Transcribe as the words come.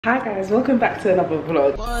Hi guys, welcome back to another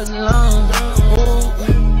vlog.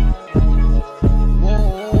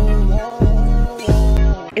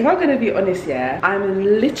 If I'm gonna be honest, yeah, I'm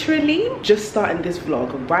literally just starting this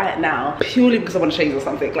vlog right now purely because I want to show you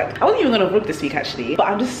something. Like, I wasn't even gonna vlog this week actually, but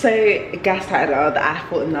I'm just so gas tired now that I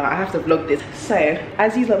thought, no, I have to vlog this. So,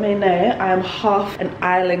 as you lot may know, I am half an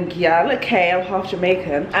island girl, okay? I'm half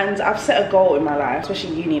Jamaican, and I've set a goal in my life,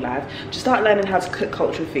 especially uni life, to start learning how to cook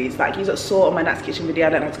cultural foods. Like, you lot saw on my Nat's Kitchen video, I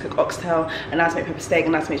learned how to cook oxtail, and how to make pepper steak,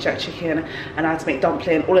 and how to make jerk chicken, and how to make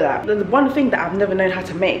dumpling, all of that. The one thing that I've never known how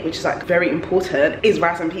to make, which is like very important, is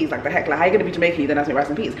rice and peas. Like, the heck, like, how are you gonna be Jamaican, you don't have to make rice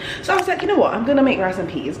and peas? So I was like, you know what, I'm gonna make rice and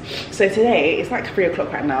peas. So today, it's like 3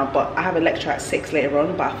 o'clock right now, but I have a lecture at 6 later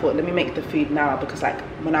on, but I thought, let me make the food now, because like,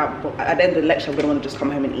 at the end of the lecture, I'm gonna want to just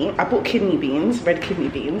come home and eat. I bought kidney beans, red kidney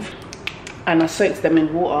beans, and I soaked them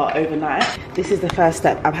in water overnight. This is the first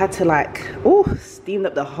step. I've had to like, steamed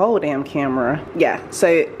up the whole damn camera. Yeah, so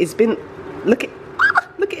it's been, look at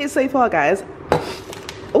it so far, guys.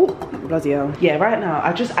 Oh, bloody hell. Yeah, right now,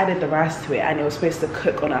 I just added the rice to it, and it was supposed to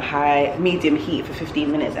cook on a high, medium heat for 15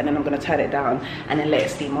 minutes, and then I'm gonna turn it down and then let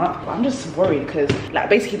it steam up. But I'm just worried because, like,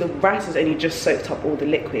 basically the rice has only just soaked up all the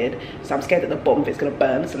liquid, so I'm scared that the bottom of it's gonna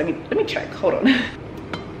burn. So let me check, hold on.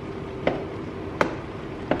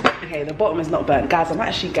 Okay, the bottom is not burnt. Guys, I'm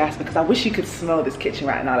actually gassed because I wish you could smell this kitchen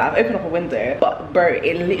right now. Like, I've opened up a window, but bro,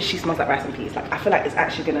 it literally smells like rice and peas. Like, I feel like it's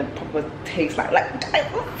actually gonna proper taste like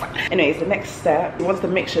anyways, the next step, once the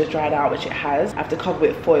mixture is dried out, which it has, I have to cover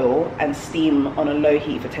it with foil and steam on a low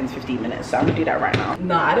heat for 10 to 15 minutes. So I'm gonna do that right now.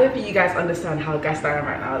 No, I don't think you guys understand how gassed I am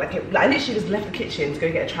right now. Like, I literally just left the kitchen to go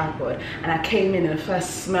get a tripod, and I came in and the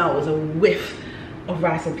first smell was a whiff of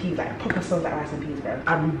rice and peas. Like, it proper smells like rice and peas, bro.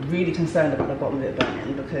 I'm really concerned about the bottom of it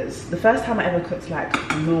burning, because the first time I ever cooked like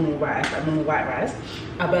normal rice, like normal white rice,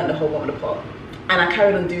 I burnt the whole bottom of the pot. And I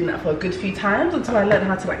carried on doing that for a good few times until I learned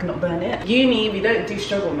how to like not burn it. Uni, we don't do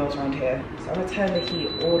struggle meals around here. So I'm gonna turn the heat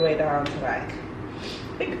all the way down to like,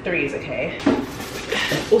 I think 3 is okay.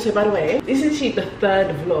 Also, by the way, this is actually the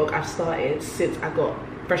 3rd vlog I've started since I got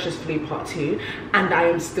Freshers Flu Part 2, and I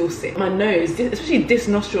am still sick. My nose, especially this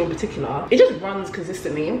nostril in particular, it just runs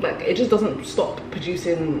consistently. Like, it just doesn't stop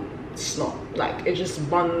producing snot. Like, it just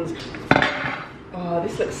runs. Oh,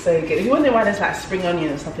 this looks so good. If you're wondering why there's like spring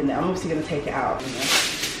onion and stuff in there, I'm obviously gonna take it out. You know?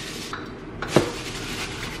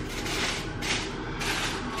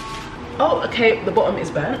 Oh, okay, the bottom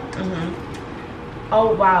is burnt.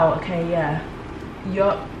 Oh wow, okay, yeah.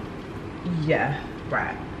 Yup. Yeah,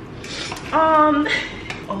 right.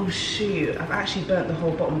 Oh shoot, I've actually burnt the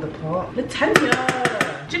whole bottom of the pot.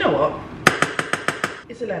 Natania! Do you know what?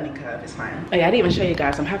 It's a learning curve, it's fine. Oh yeah, I didn't even show you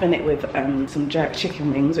guys. I'm having it with some jerk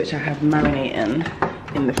chicken wings, which I have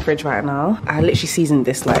marinating in the fridge right now. I literally seasoned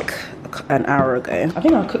this like an hour ago. I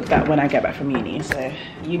think I'll cook that when I get back from uni. So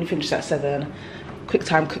uni finished at 7. Quick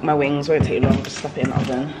time, cook my wings, won't take long, just slap it in the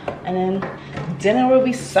oven. And then dinner will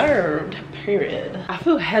be served, period. I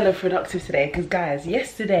feel hella productive today because, guys,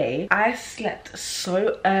 yesterday I slept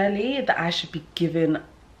so early that I should be given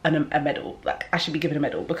a medal. Like, I should be given a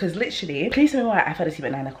medal, because literally, please tell me why I fell asleep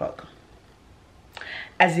at 9 o'clock.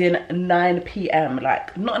 As in 9 p.m,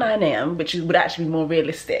 like not 9 a.m, which would actually be more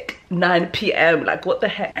realistic. 9 p.m, like what the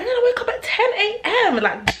heck? And then I woke up at 10 a.m,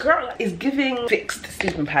 like, girl, like, it's giving fixed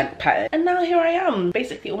sleeping pattern. And now here I am,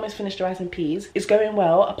 basically almost finished the rice and peas. It's going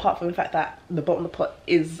well, apart from the fact that the bottom of the pot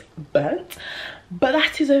is burnt. But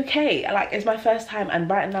that is okay. Like, it's my first time, and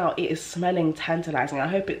right now it is smelling tantalizing. I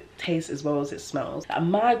hope it tastes as well as it smells.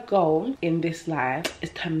 My goal in this life is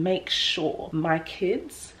to make sure my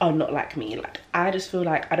kids are not like me. Like, I just feel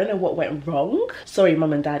like, I don't know what went wrong. Sorry,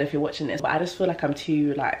 mum and dad, if you're watching this, but I just feel like I'm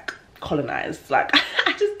too like colonized. Like,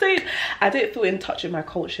 I don't feel in touch with my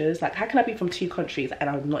cultures. Like, how can I be from 2 countries and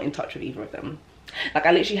I'm not in touch with either of them? Like,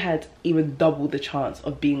 I literally had even double the chance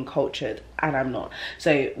of being cultured, and I'm not.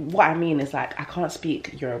 So what I mean is, like, I can't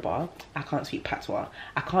speak Yoruba, I can't speak Patois,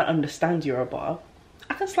 I can't understand Yoruba.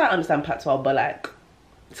 I can slightly understand Patois, but like,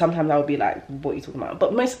 sometimes I would be like, what are you talking about?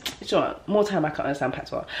 But more time I can't understand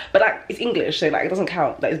Patois. But like, it's English, so like, it doesn't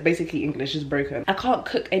count. Like, it's basically English, just broken. I can't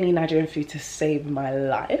cook any Nigerian food to save my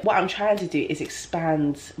life. What I'm trying to do is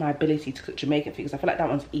expand my ability to cook Jamaican food, because I feel like that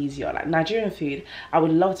one's easier. Like, Nigerian food, I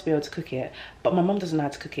would love to be able to cook it, but my mum doesn't know how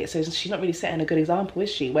to cook it, so she's not really setting a good example, is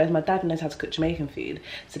she? Whereas my dad knows how to cook Jamaican food,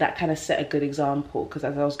 so that kind of set a good example, because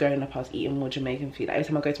as I was growing up, I was eating more Jamaican food. Like, every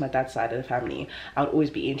time I go to my dad's side of the family, I would always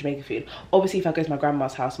be eating Jamaican food. Obviously, if I go to my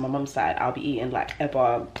grandma's house, house on my mum's side, I'll be eating like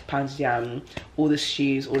eba, pounds yam, all the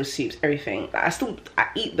stews, all the soups, everything. Like, I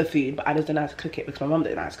eat the food, but I just don't know how to cook it because my mum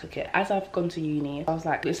didn't know how to cook it. As I've gone to uni, I was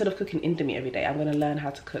like, instead of cooking Indomie every day, I'm gonna learn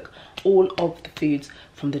how to cook all of the foods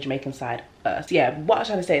from the Jamaican side first. Yeah, what I'm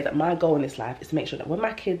trying to say is that my goal in this life is to make sure that when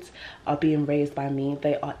my kids are being raised by me,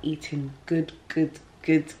 they are eating good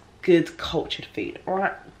cultured food, all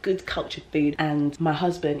right? Good cultured food. And my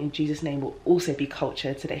husband, in Jesus' name, will also be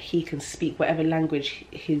cultured so that he can speak whatever language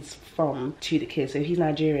he's from to the kids. So if he's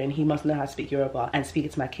Nigerian, he must know how to speak Yoruba and speak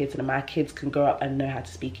it to my kids, and my kids can grow up and know how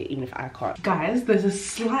to speak it even if I can't. Guys, there's a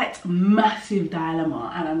slight massive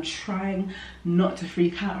dilemma and I'm trying not to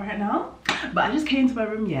freak out right now. But I just came to my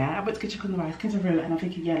room, yeah, I went to go check on the rice, came to my room, and I'm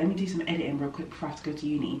thinking, yeah, let me do some editing real quick before I have to go to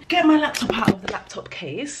uni. Get my laptop out of the laptop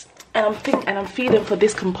case, and I'm feeling for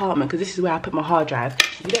this compartment because this is where I put my hard drive.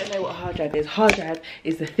 If you don't know what a hard drive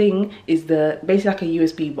is the thing, basically like a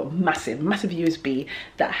USB, but massive USB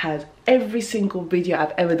that has every single video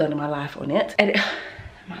I've ever done in my life on it. And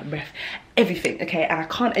my breath, everything, okay, and I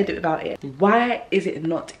can't edit without it. Why is it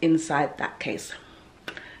not inside that case?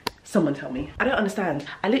 Someone tell me. I don't understand.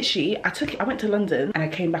 I went to London and I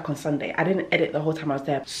came back on Sunday. I didn't edit the whole time I was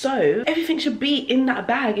there. So everything should be in that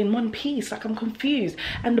bag in one piece. Like, I'm confused.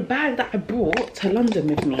 And the bag that I brought to London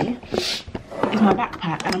with me is my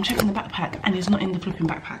backpack. And I'm checking the backpack and it's not in the flipping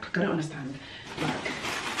backpack. I don't understand. Like,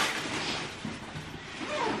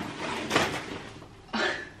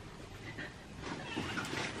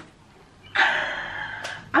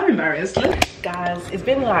 I'm embarrassed. Look, guys, it's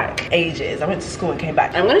been like ages. I went to school and came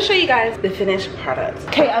back. I'm gonna show you guys the finished product.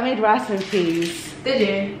 Okay, I made rice and peas. Did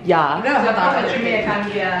you? Yeah. You know, I'm a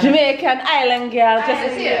Jamaican girl. Jamaican island girl. I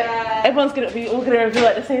see it. Everyone's gonna be all gonna reveal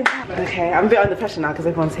at the same time. Okay, I'm a bit under pressure now because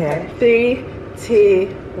everyone's here. 3, 2,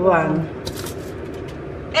 1.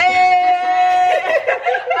 Hey!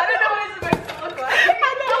 I don't know what it's supposed to look like.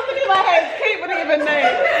 I know, I'm looking at my head. Kate wouldn't even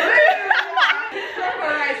know.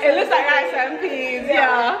 It looks like rice and peas,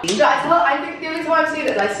 yeah. I think the only time I've seen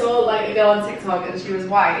it is I saw like a girl on TikTok and she was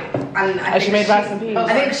white, and I think she made rice and peas.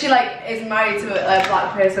 I think she like is married to a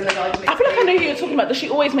black person that like. I feel like I know who you're talking about. Does she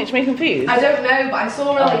always make Jamaican food? I don't know, but I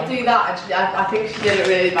saw her like do that. And I think she did it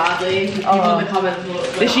really badly. People in the comments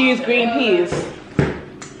were, did she use green peas?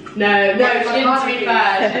 No, she didn't. To be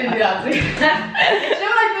fair, she didn't do that. You know,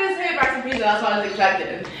 when I first heard rice and peas, that's what I was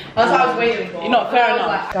expecting. That's what I was waiting for. You're not fair enough.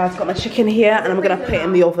 Like, guys, got my chicken here and I'm gonna put it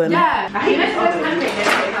in the oven. Yeah.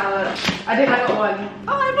 I got one.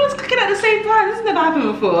 Oh, everyone's cooking at the same time. This has never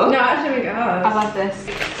happened before. No, actually, I love this.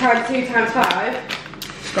 Times 2 times 5.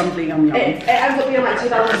 Scrumbly yum yum. It ends up being like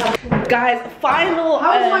 2,000. Guys,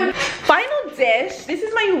 final dish. This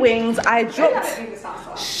is my wings. I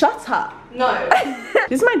dropped. Shut up. No.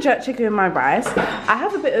 This is my jerk chicken with my rice. I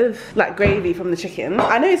have a bit of like gravy from the chicken.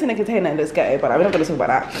 I know it's in a container and it's ghetto, but we're not gonna talk about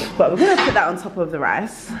that. But we're gonna put that on top of the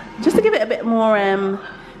rice just to give it a bit more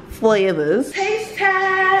flavors. Taste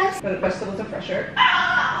test. The vegetables are fresher.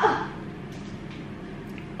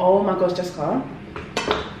 Oh my gosh, Jessica.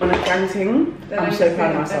 On a granting, I'm so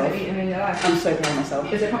proud of myself. I'm so proud of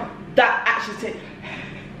myself. Is it that actually?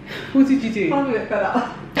 What did you do? I'm gonna cut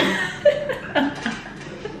out.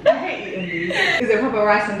 I hate eating these. Is it proper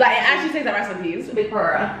rice and peas? Like, it actually tastes like rice and peas. Big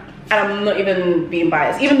purra. And I'm not even being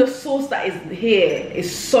biased. Even the sauce that is here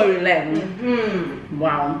is so lemon.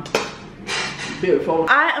 Wow. Beautiful.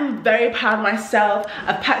 I am very proud of myself.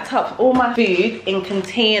 I've packed up all my food in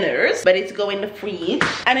containers, ready to go in the fridge.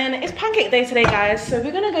 And then it's pancake day today, guys. So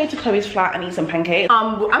we're gonna go to Chloe's flat and eat some pancakes.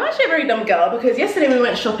 I'm actually a very dumb girl because yesterday we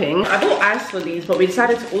went shopping. I bought ice lollies, but we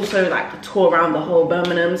decided to also like tour around the whole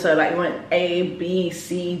Birmingham. So like we went A, B,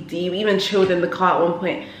 C, D. We even chilled in the car at one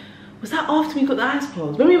point. Was that after we got the ice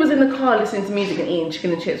poles? When we was in the car listening to music and eating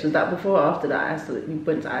chicken and chips, was that before or after that we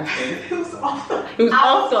went to ice poles? It was after. It was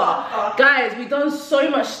after. Guys, we done so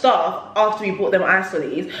much stuff after we bought them ice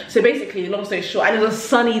lollies. So basically, long story short, and it was a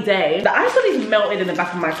sunny day. The ice lollies melted in the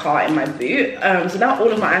back of my car in my boot. So now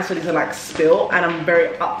all of my ice lollies are like spilled and I'm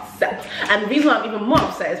very upset. And the reason why I'm even more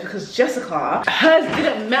upset is because Jessica, hers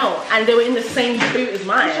didn't melt and they were in the same boot as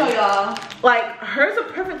mine. Sure, yeah. Like, hers are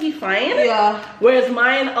perfectly fine. Yeah. Whereas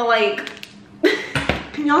mine are like...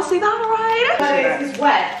 Can y'all see that alright? It's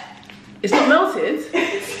wet. It's not melted?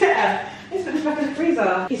 Yeah. It's been back in the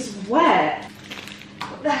freezer. It's wet.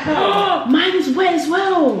 What the hell? Mine is wet as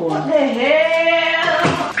well. What the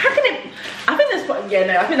hell? How can it... I think that's... Yeah,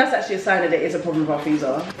 no, I think that's actually a sign that it is a problem with our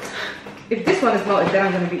freezer. If this one is melted, then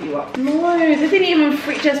I'm gonna beat you up. No, they didn't even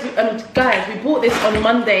freak us. Guys, we bought this on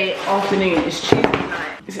Monday afternoon. It's Tuesday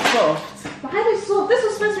night. Is it soft? Why are they soft? This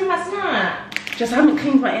was supposed to be last night. Just haven't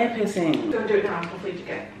cleaned my ear piercing. Don't do it now before you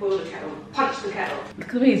boil the kettle. Punch the kettle. Look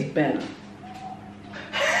at the way he's bent.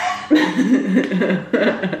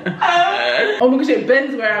 Oh my gosh, it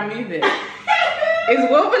bends where I move it.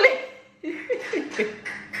 It's wobbly.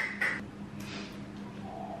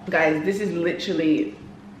 Guys, this is literally,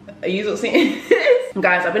 are you not seeing this?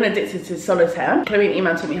 Guys, I've been addicted to solitaire. Chloe and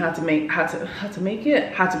Iman taught me how to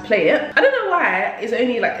play it. I don't know why. It's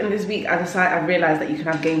only like in this week I realized that you can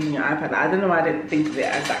have games on your iPad. Like, I don't know why I didn't think of it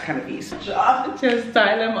as that kind of use. Just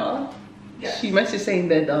dilemma. Yeah. She messaged saying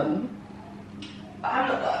they're done. I'm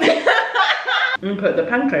not done. I'm gonna put the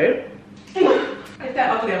pancake. If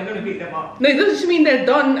they're ugly, I'm gonna beat them up. No, it doesn't mean they're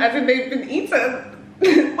done as in they've been eaten. Wait,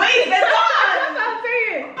 they're done! That's what I'm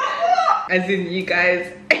saying. As in you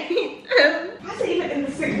guys ate them. Why is it even in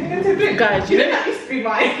the sink? Guys, you know that used to be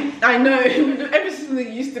mine. I know, ever since it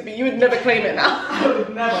used to be, you would never claim it now. I would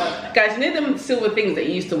never. Guys, you know them silver things that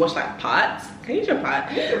you used to wash like pots? Can you use your pot?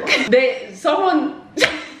 Someone so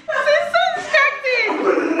distracted.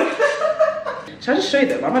 Should I just show you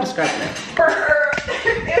them? I'm not describing it.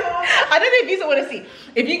 I don't know if you want to see.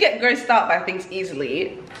 If you get grossed out by things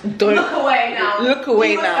easily, don't look away now. Look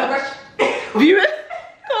away now. Viewers,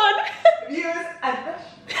 go on. Viewers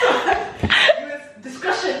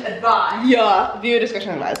discretion advised. Yeah, viewer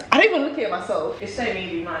discretion advised. I don't even look at it myself. It's so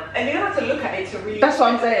meaty, man. And you don't have to look at it to read. That's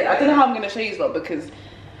what I'm saying. I don't know how I'm gonna show you as well because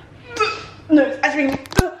no, actually,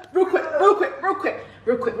 real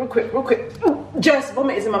quick. Jess,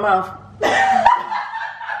 vomit is in my mouth.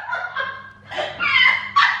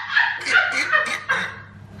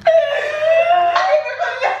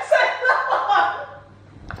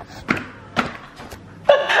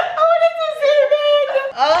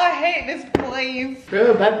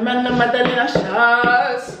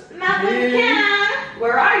 Natania,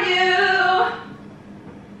 where are you?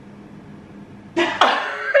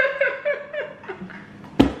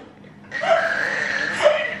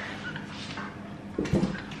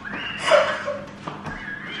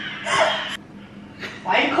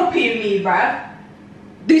 Why are you copying me, bruh?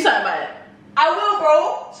 Do something about it. I will,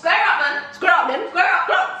 bro. Square up, man. Square up, then. Square up,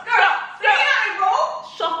 bro. Square up. Say nothing, bro.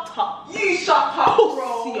 Shut up. You shut up,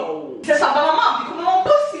 bro. Say something about my mom. You call my mom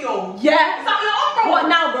pussy, yo. Yeah. Is that your own, bro? What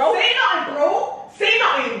now, bro? Say nothing, bro. Say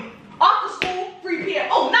nothing. After school, 3 p.m.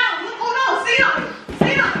 Oh, now. Oh, no. Say nothing.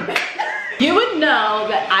 Say nothing. You would know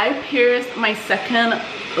that I pierced my second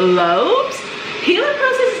lobes. Healing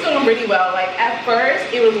process is going really well. Like at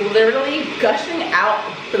first, it was literally gushing out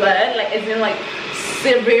blood, like as in like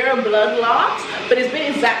severe blood loss. But it's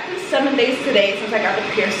been exactly 7 days today since I got the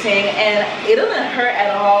piercing, and it doesn't hurt at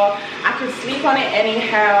all. I can sleep on it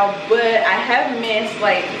anyhow, but I have missed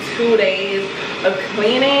like 2 days of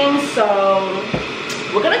cleaning, so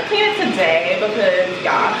we're gonna clean it today because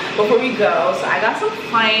yeah, before we go, so I got some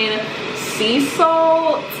fine sea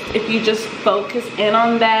salt. If you just focus in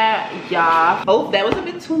on that, yeah. Oh, that was a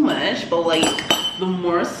bit too much, but like the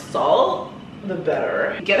more salt, the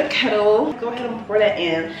better. Get a kettle, go ahead and pour that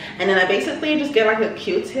in, and then I basically just get like a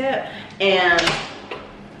Q-tip and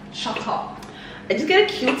shut up. I just get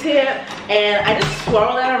a Q-tip and I just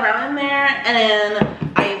swirl that around in there, and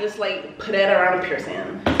then I just like put it around the piercing. You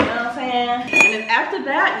know what I'm saying? And then after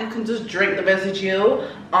that, you can just drink the residue,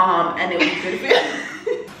 and it will be good for you.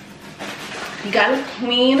 You gotta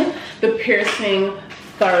clean the piercing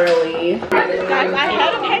thoroughly. Guys, I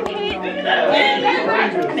had a pancake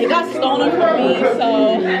and it got stolen from me, so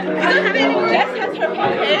I don't have it anymore. Jess has her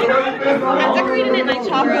pancake. I'm decorating it like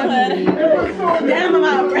chocolate. Damn, I'm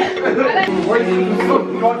out of breath.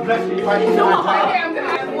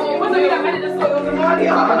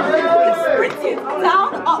 Sprinting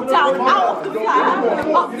down, up, down, out of the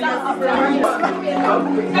flag, up, down, up, down.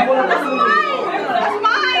 That's mine. That's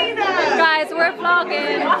mine. Guys, we're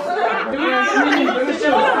vlogging.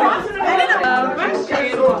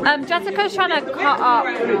 Jessica's trying to cut up.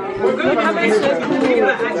 Do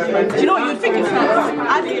you know what you think it's not?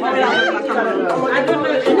 I think it's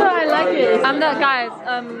No, I like it. Guys,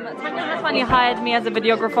 Tanya has finally hired me as a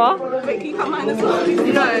videographer. Wait, can you cut mine as well?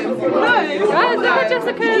 No. Guys, look at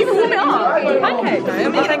Jessica's pancake.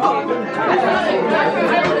 Thank you.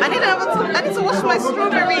 I need to wash my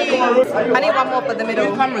strawberry. I need one more for the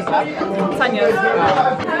middle. Cameras left. Tanya.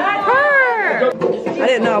 I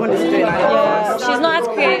didn't know I wanted to do that. Yeah, she's not as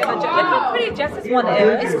creative. Look how pretty Jess's one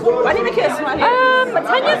is. It's cool. I need to get a smile. But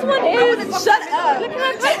Tanya's one is. Shut up. Look at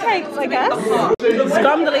her pancakes, I guess.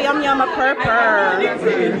 Scrumdly yum yum a purple.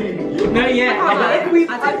 No, yeah.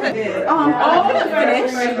 I'm gonna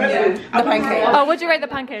finish the pancake. Oh, what'd you rate the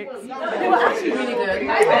pancakes? They were actually really good.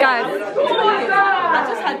 Guys. I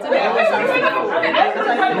just had to make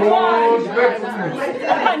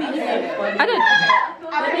I did.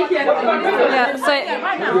 Yeah, so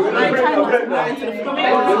Right now, I'm trying not to go into the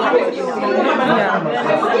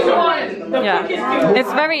yeah,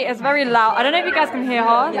 it's very loud. I don't know if you guys can hear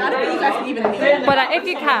her. Yeah, I don't think you guys can even hear. But if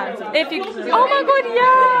you can, oh my god,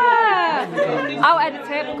 yeah! I'll edit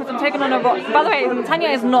it because I'm taking on a rock. By the way,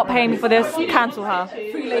 Natania is not paying me for this. Cancel her.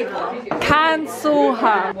 Cancel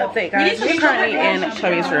her. Update, guys. We're currently in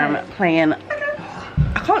Chloe's room playing.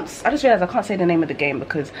 I just realized I can't say the name of the game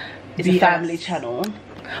because it's a family channel.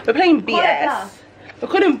 We're playing BS. We're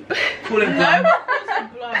calling no.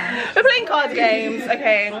 We're playing card games.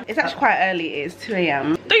 Okay, it's actually quite early. It's 2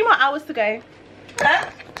 AM. 3 more hours to go.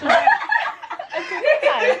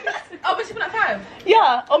 Oh, we're sleeping at 5.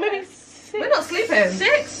 Yeah, or maybe 6. We're not sleeping.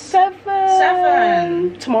 6,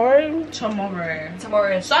 7. Tomorrow. Sunrise.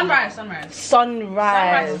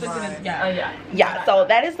 Yeah, so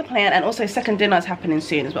that is the plan, and also second dinner is happening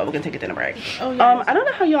soon as well. We're gonna take a dinner break. Oh, yeah. I don't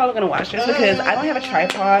know how y'all are gonna watch this because I don't have a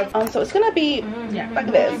tripod. So it's gonna be like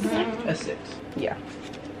this. A 6. Yeah,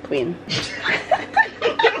 queen. What's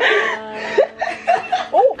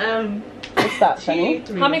that, Shani?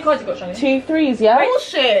 How many cards you got, Shani? 2 3s, yeah.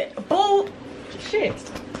 Bullshit.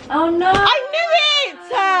 Oh no! I knew it!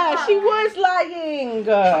 She was lying.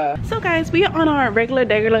 So guys, we are on our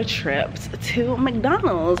regular trips to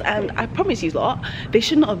McDonald's, and I promise you lot, they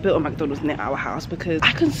should not have built a McDonald's near our house because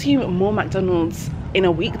I consume more McDonald's in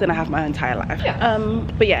a week than I have my entire life. Yeah.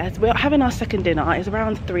 But yeah, we're having our second dinner. It's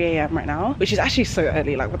around 3 AM right now, which is actually so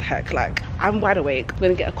early. Like, what the heck? Like, I'm wide awake. I'm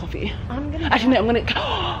gonna get a coffee. I'm gonna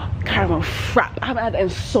caramel frap. I haven't had that in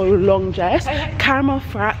so long, Jess. Okay. Caramel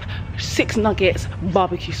frap, 6 nuggets,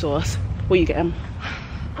 barbecue sauce. What are you getting?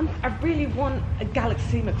 I really want a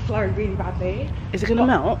Galaxy McFlurry really badly. Is it gonna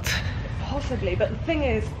melt? Possibly, but the thing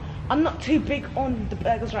is, I'm not too big on the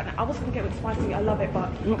burgers right now. I was gonna get McSpicy, I love it, but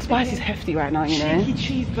McSpicy's hefty right now, you know.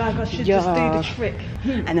 Cheeky cheeseburger should just do the trick.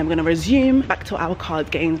 And then we're gonna resume back to our card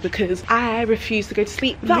games because I refuse to go to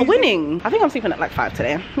sleep without winning. I think I'm sleeping at like 5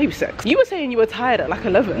 today, maybe 6. You were saying you were tired at like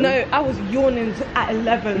 11. No, I was yawning at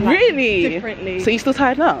 11. Like, really? Differently. So you still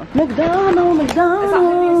tired now? McDonald's.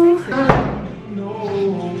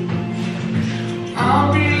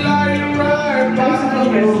 I'll be lying right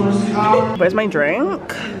by. Where's my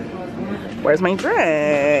drink?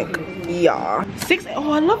 Yeah. 6.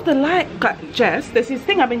 Oh, I love the light. Like, Jess, there's this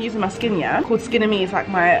thing I've been using my skin, yeah, called Skin Me. It's like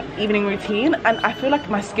my evening routine, and I feel like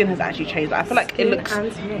my skin has actually changed. I feel like it looks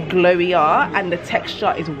glowier and the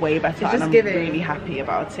texture is way better, and I'm really happy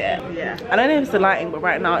about it. Yeah. I don't know if it's the lighting, but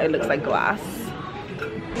right now it looks like glass.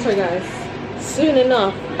 So guys, soon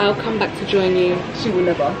enough I'll come back to join you. She will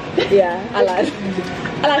never. Yeah, I like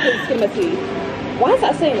I like the skin of my teeth. Why is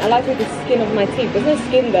that saying I like the skin of my teeth? There's no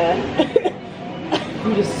skin there.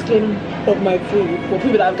 I'm the skin of my teeth. Well,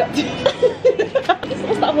 people that I've got teeth.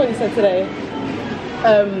 What's that one you said today?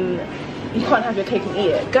 You can't have your cake and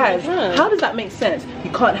eat it. Guys, how does that make sense?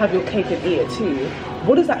 You can't have your cake and eat it too.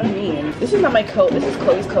 What does that mean? This is not my coat, this is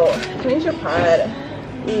Chloe's coat. Can you use your pride?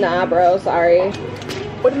 Nah bro, sorry.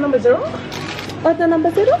 Order number 0? Order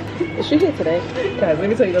number 0? Is she here today? Guys, let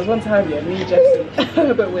me tell you, there was one time, yeah, me and Jessie,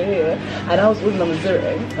 but we're here, and I was order number 0,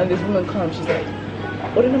 and this woman comes, she's like,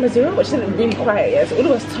 order number 0? But she said it really quiet, yeah, so all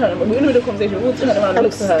of us turn, we're in the middle of the conversation, we all turn around and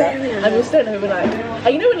look to her, and we're staring at her, we're like,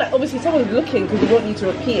 and you know when like, obviously someone's looking because they want you to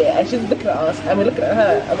repeat it, and she's looking at us, and we're looking at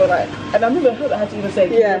her, and we're like, and I remember her that had to even say,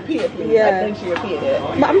 can you repeat it please? And then she repeated it.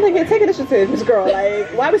 But I'm thinking, take initiative, this girl, like,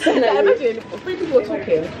 why are we saying that? Imagine, 3 people are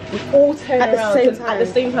talking, we all turn around at the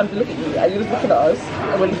same time to look at you, and you're just looking at us,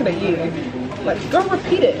 and we're looking at you. Like, girl,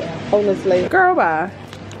 repeat it. Honestly. Girl, bye.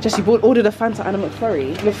 Jessie ordered a Fanta and a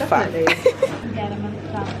McFlurry. Look fat.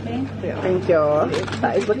 Thank you.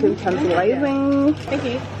 That is looking tantalizing. Thank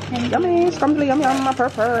you. Yummy, scrumbly, yum yum, my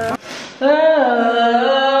purr.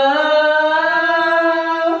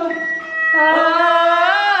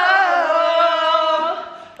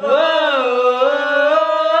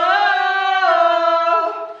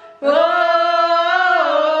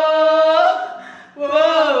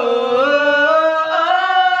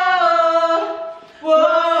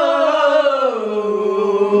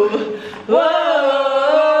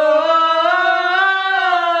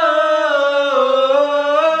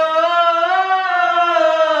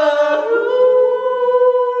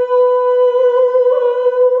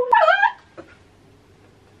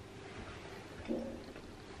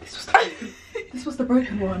 This was the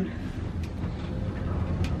broken one.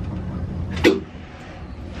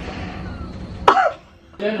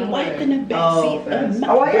 Wipe in the backseat.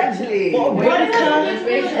 Oh, I actually. Don't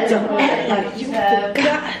act like you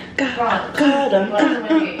forgot.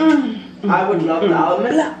 I would love that.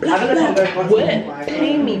 I don't know if I'm going to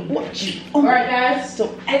Pay me, watch you. Oh, Alright, guys. so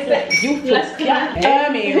you Let's forgot.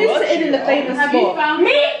 Who's sitting in the famous Have you spot? found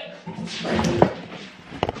me?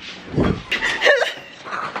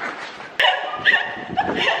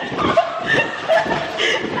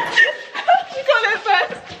 You got it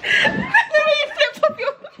first. The way you flipped off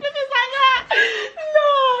your flippers like that. No.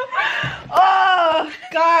 Oh,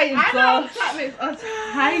 guys. I know flatmates are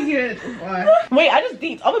tired. Wait, I just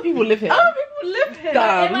deeped. Other people live here. Other people live here.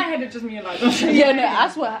 Damn. In my head, it's just me and like. Yeah, no,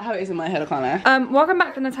 that's how it is in my head. I can't lie. Welcome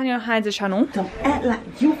back to Natania Hinds' channel. Don't act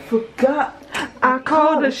like you forgot. I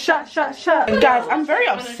called a shot. Guys, I'm very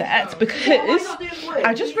upset because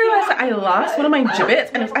I just realized that I lost one of my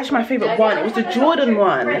gibbets and it was actually my favorite one. It was the Jordan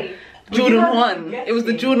one. Jordan 1. It was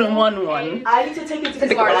the Jordan 1 one. I need to take it to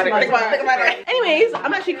Think about it. Anyways,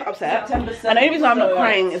 I'm actually upset. And the only reason I'm not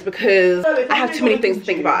crying is because I have too many things to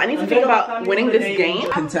think about. I need to think about winning this game.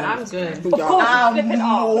 I'm good. Of course, flip it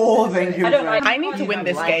up. More than content. I need to win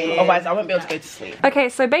this game, otherwise I won't be able to go to sleep. Okay,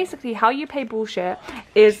 so basically how you pay bullshit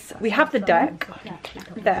is we have the deck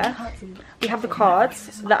there, we have the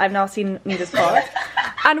cards that I've now seen Nida's cards,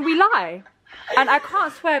 and we lie. And I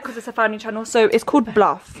can't swear because it's a family channel, so it's called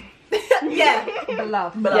bluff. Yeah.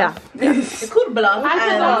 Bluff. Yeah. It's called bluff.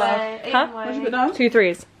 Huh? What you put down? 2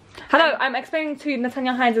 3s. Hello, I'm explaining to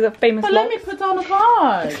Natania Hinds as a famous But let me put down a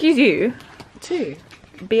card. Excuse you. 2.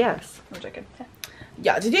 BS. I'm joking.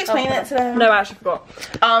 Yeah, did you explain it to them? No, I actually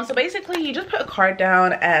forgot. So basically you just put a card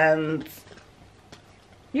down and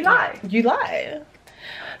You lie. you lie.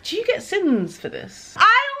 Do you get sins for this?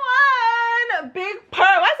 I won! Big pearl.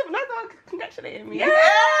 Why is someone congratulating me? Yeah!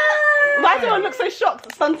 Why does everyone look so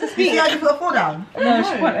shocked? Son to speak. You put a 4 down? No,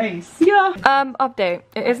 she put ace. Yeah. Update.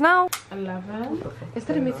 It is now 11. It's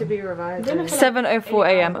telling me to be revised. 7:04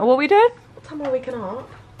 AM. What we did? What time are we waking up?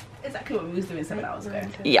 Exactly what we was doing 7 hours ago.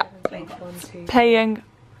 Yeah. Playing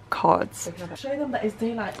cards. Show them that it's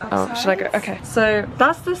daylight Oh, outside. should I go? Okay. So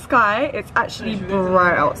that's the sky. It's actually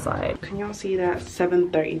bright outside. Can y'all see that?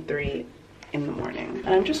 7:33 in the morning.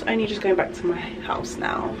 And I'm just only going back to my house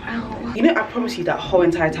now. You know, I promise you that whole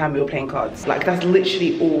entire time we were playing cards. Like, that's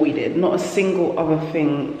literally all we did. Not a single other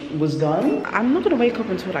thing was done. I'm not gonna wake up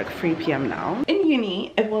until like 3 PM now. In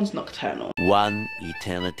uni, everyone's nocturnal. One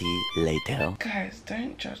eternity later. Guys,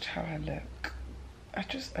 don't judge how I look. I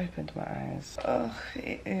just opened my eyes. Ugh,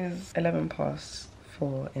 it is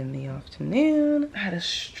 4 in the afternoon. I had a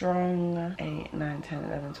strong 8, 9, 10,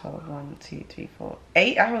 11, 12, 1, 2, 3, 4,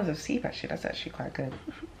 8 hours of sleep actually. That's actually quite good.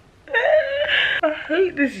 I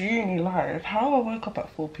hate this uni life. How I woke up at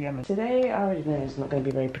 4 PM. Today I already know it's not going to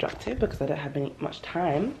be very productive because I don't have much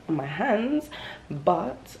time on my hands,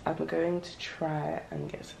 but I'm going to try and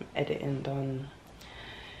get some editing done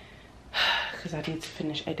because I need to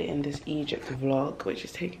finish editing this Egypt vlog, which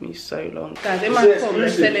is taking me so long. Guys, in my phone they're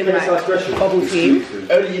selling like bubble tea,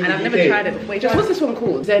 and I've never tried it before. Wait, just what's this one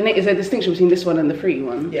called? Is there a distinction between this one and the fruity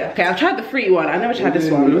one? Yeah. Okay, I've tried the fruity one. I never tried this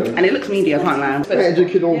one, and it looks meaty. I can't lie. But Hey,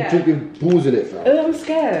 drinking booze in it, fam. oh, I'm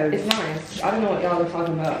scared. It's nice. I don't know what y'all are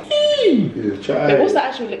talking about. Yeah, try Wait, it. what's the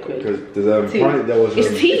actual liquid? Because there's apparently there was It's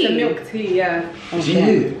tea. It's a milk tea, yeah. Is he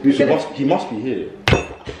here? He must be here.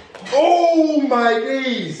 Oh my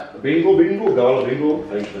days! Bingo, gala, bingo.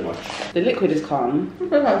 Thank you very much. The liquid is calm.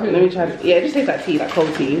 Let me try this. Yeah, it just tastes like tea, like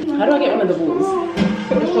cold tea. How do I get one of the balls?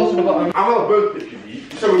 Just go to the bottom. I'm on a boat picture, you.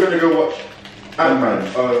 So we're gonna go watch Ant-Man.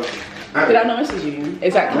 Did I not message you?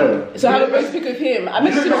 Exactly. No. So I have a roast pic of him. I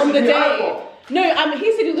messaged him on the day. No,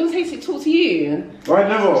 he said he was going to talk to you. Right,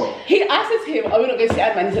 never. I said to him, "Are we not going to see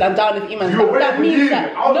Ant-Man?" He said, "I'm down if Iman's You were down." That waiting for means you.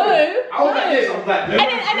 that I was like this, I was like, And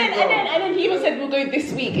then he even said we'll go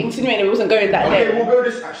this week, insinuating we wasn't going that Okay, day. we'll go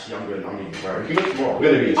this. Actually, I'm going. We can go tomorrow.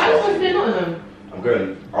 We're gonna be. I was supposed to do Nottingham. I'm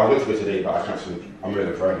going. I was going to go today, but I cancelled. I'm going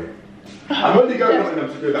on Friday. I'm only going to Nottingham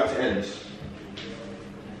to go back to Ends.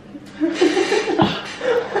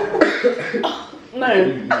 No. I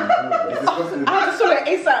have to swallow it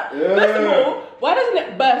ASAP. First of all, why doesn't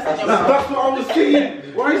it burst in your mouth? That's what I was saying.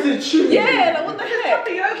 Why is it chewy? Yeah, like what the heck?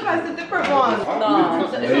 The yoga is a different one. No.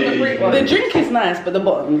 It's not the Greek one. The drink is nice, but the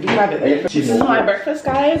bottom, you can have it though. This is my breakfast,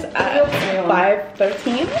 guys, at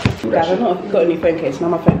 5:13. Guys, I've not got a new phone case. Now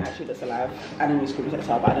my phone actually looks alive. I don't use screen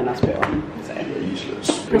protector, but I don't know how to put it on. So.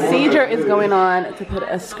 Useless. Procedure is going on to put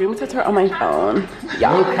a screen protector on my phone.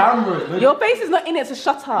 No cameras. Your face is not in it, so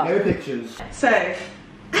shut up. No pictures. So, Yeah.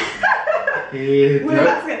 we're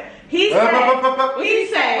about to get. He said. What did he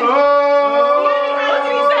say? Oh. What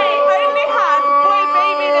did he say? Only has boy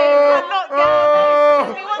baby names and not girl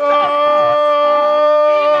names. He wants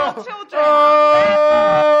female children.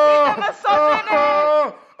 He's a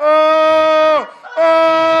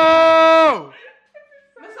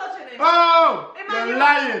misogynist. Oh! You're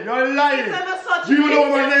lying. You're lying. Do you know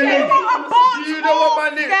what my name is? Do you know what my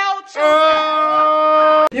name is?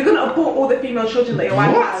 Oh! You're gonna abort all the female children that your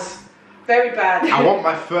wife has. Very bad. I want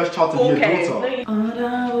my first child to be a daughter.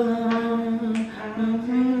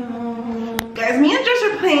 Guys, me and Jess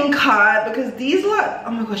are playing card because these lot,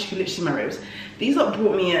 oh my gosh, you can literally see my ribs. These lot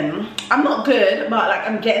brought me in. I'm not good, but like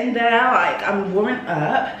I'm getting there, like I'm warming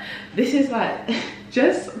up. This is like,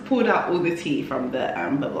 Jess pulled out all the tea from the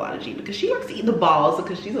bubble allergy because she likes to eat the balls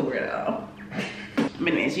because she's a weirdo.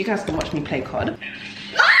 Anyways, you guys can watch me play card.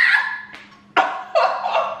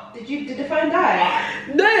 Did the phone die?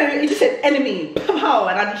 No, it just said enemy. Pow,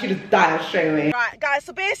 and I literally just died straight away. Right, guys,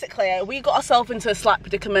 so basically, we got ourselves into a slight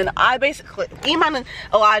predicament. Eman and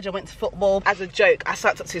Elijah went to football. As a joke, I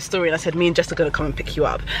sat up to his story and I said, me and Jess are gonna come and pick you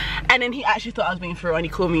up. And then he actually thought I was being through and he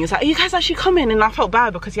called me and was like, are you guys actually coming? And I felt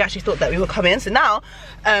bad because he actually thought that we were coming. So now,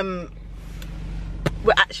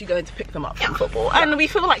 we're actually going to pick them up from football. And we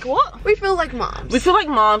feel like what? We feel like moms. We feel like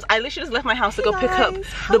moms. I literally just left my house to go pick up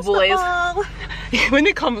the boys. When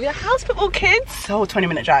they come, we're like, how's football, kids? So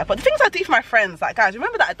 20-minute drive. But the things I do for my friends, like guys,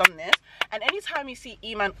 remember that I've done this. And anytime you see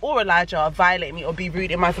Eman or Elijah violate me or be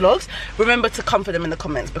rude in my vlogs, remember to comfort them in the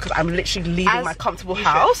comments because I'm literally leaving my comfortable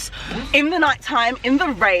house in the night time, in the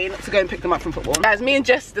rain, to go and pick them up from football. Guys, me and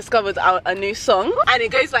Jess discovered a new song. And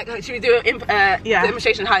it goes like, should we do the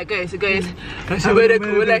demonstration how it goes? It goes,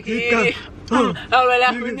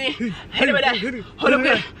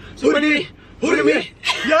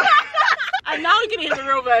 and now we're gonna hear the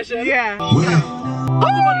real version. Yeah.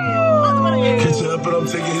 Catch up, but I'm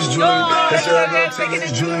taking his jewelry. Catch up, but I'm taking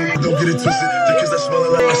his jewelry. Don't get it twisted, because I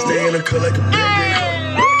smell like I stay in the cut like a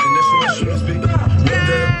band.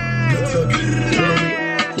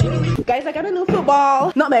 Guys, I got a new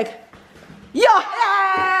football. Nutmeg. Yeah.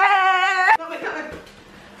 Nutmeg.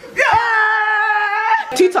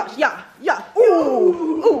 Yeah. Two touch. Yeah. Yeah.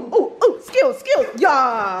 Ooh. Skills.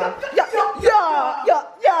 Yeah. Yeah.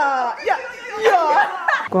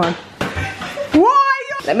 Go on.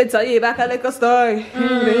 Let me tell you back a little story.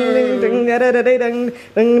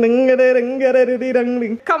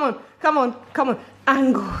 Come on.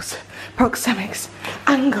 Angles, proxemics,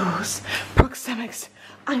 angles, proxemics,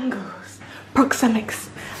 angles, proxemics,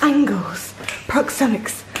 angles,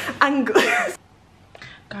 proxemics, angles.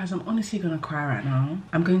 Guys, I'm honestly gonna cry right now.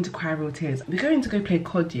 I'm going to cry real tears. We're going to go play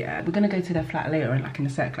COD, yeah? We're gonna go to their flat later, like in a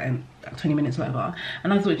sec, like in 20 minutes or whatever.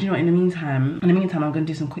 And I thought, you know what, in the meantime, I'm gonna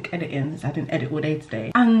do some quick editing. I didn't edit all day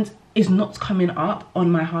today. And it's not coming up on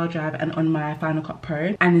my hard drive and on my Final Cut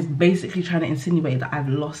Pro. And it's basically trying to insinuate that I've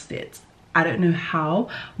lost it. I don't know how,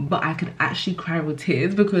 but I could actually cry with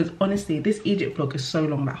tears because honestly, this Egypt vlog is so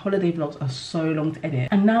long. Like holiday vlogs are so long to edit.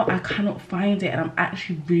 And now I cannot find it and I'm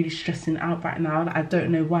actually really stressing out right now. Like, I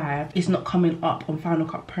don't know why. It's not coming up on Final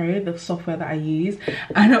Cut Pro, the software that I use.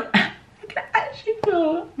 I can actually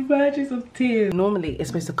feel verges of tears. Normally, it's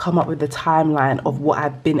supposed to come up with the timeline of what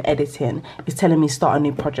I've been editing. It's telling me start a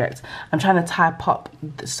new project. I'm trying to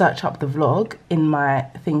search up the vlog in my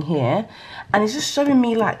thing here. And it's just showing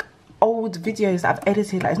me like old videos that I've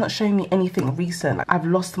edited. Like, it's not showing me anything recent. Like, I've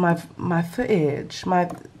lost my footage.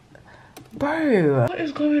 Bro, what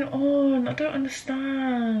is going on? I don't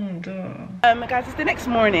understand. Guys, it's the next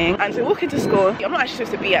morning and we're walking to school. I'm not actually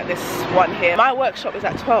supposed to be at this one here. My workshop is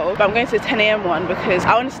at 12, but I'm going to the 10 AM one because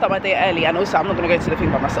I want to start my day early, and also I'm not going to go to the thing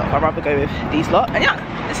by myself. I'd rather go with these lot. And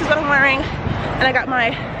yeah, this is what I'm wearing. And I got my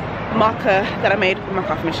marker that I made with my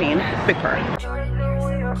coffee machine. Big purr.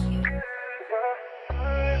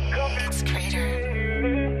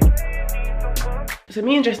 So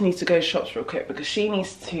me and Jess need to go shops real quick because she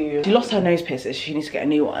lost her nose piercing, so she needs to get a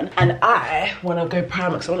new one. And I want to go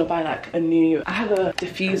Primark because I want to buy like I have a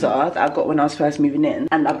diffuser that I got when I was first moving in,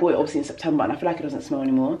 and I bought it obviously in September, and I feel like it doesn't smell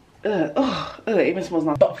anymore. It even smells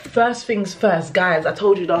nice. But first things first, guys, I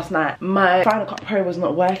told you last night my Final Cut Pro was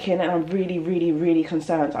not working and I'm really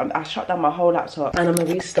concerned. I shut down my whole laptop and I'm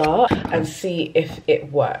gonna restart and see if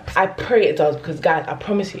it works. I pray it does because guys, I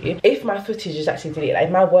promise you, if my footage is actually deleted, like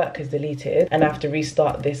if my work is deleted and I have to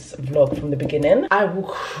restart this vlog from the beginning, I will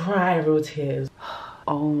cry real tears.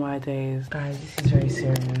 Oh my days. Guys, this is very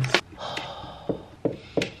serious.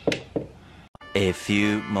 A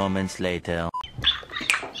few moments later.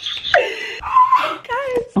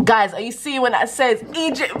 Guys, are you seeing when that says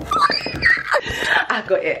Egypt? I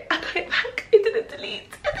got it back. It didn't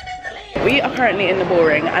delete. We are currently in the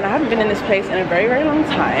Boring and I haven't been in this place in a very long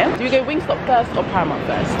time. Do we go Wingstop first or Primark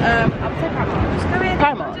first? I'll say Primark. Just go in.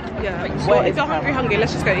 Primark? Yeah. Sure, if you're hungry,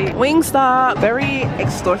 let's just go eat. Wingstop, very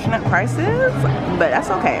extortionate prices, but that's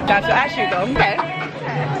okay. Guys, so actually though, okay.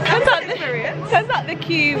 That's our experience. Turns out the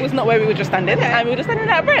queue was not where we were just standing, and we were just standing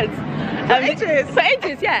at breads. For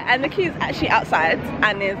ages, yeah. And the queue is actually outside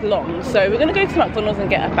and is long. So we're gonna go to McDonald's and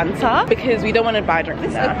get a Fanta because we don't want to buy drinks.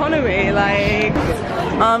 It's economy, like.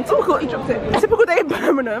 Typical day in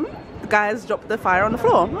Birmingham. The guys dropped the fire on the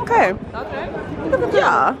floor. Okay.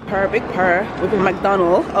 Yeah. Purr, big purr with a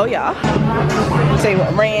McDonald's. Oh yeah. Say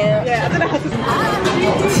what, ranch? Yeah, I don't know how to.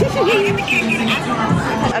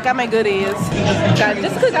 I got my goodies. Guys,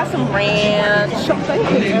 Jessica got some ranch.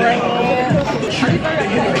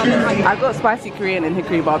 I got spicy Korean and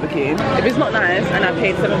hickory barbecue. If it's not nice and I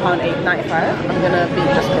paid £7.95, I'm gonna be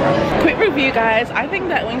just correct. Quick review, guys. I think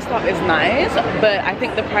that Wingstop is nice, but I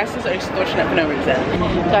think the prices are extortionate for no reason.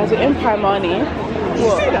 Guys, we're in Primani.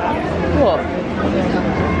 What? See that? What?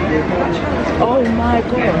 Oh my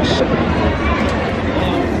gosh.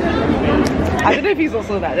 I don't know if he's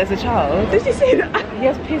also that. There's a child. Did you see that? He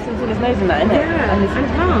has piercings in his nose and that, innit? Yeah, and his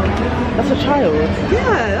mouth. That's a child.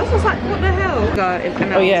 Yeah, that's what's like, what the hell?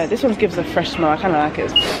 Oh yeah, this one gives a fresh smell. I kind of like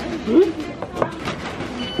it.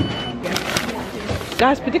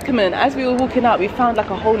 Guys, predicament. As we were walking out, we found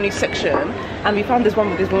like a whole new section, and we found this one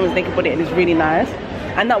with this woman's naked body, and it's really nice.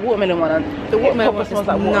 And that watermelon one, the watermelon one smells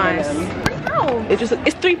like watermelon. Nice. It's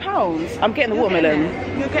 £3. I'm getting the watermelon.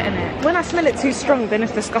 You're getting it. When I smell it too strong, then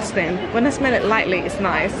it's disgusting. When I smell it lightly, it's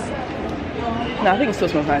nice. No, I think it still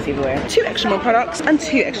smells nice either way. 2 extra more products and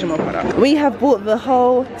 2 extra more products. We have bought the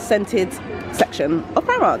whole scented section of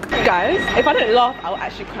Primark. Guys, if I don't laugh, I'll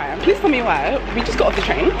actually cry. Please tell me why. We just got off the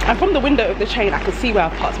train, and from the window of the train, I could see where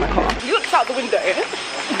I've parked my car. He looks out the window.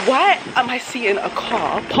 Why am I seeing a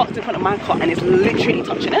car parked in front of my car and it's literally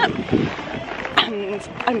touching it? And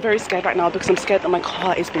I'm very scared right now because I'm scared that my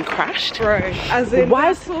car is being crashed. Bro, as in,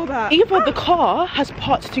 I saw that. Either the car has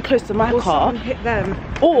parked too close to my car, someone hit them,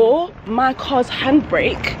 or my car's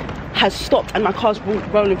handbrake has stopped and my car's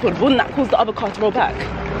rolling forward. Wouldn't that cause the other car to roll back?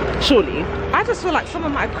 Surely. I just feel like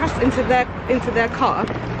someone might have crashed into their car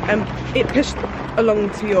and it pushed along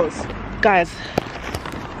to yours. Guys,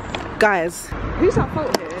 who's at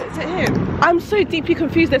fault here? Is it him? I'm so deeply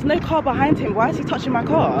confused. There's no car behind him. Why is he touching my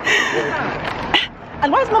car?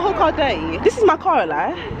 And why is my whole car dirty? This is my car,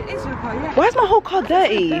 like. It is your car, yeah. Why is my whole car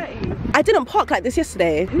dirty? I didn't park like this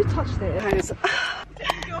yesterday. Who touched it? Guys.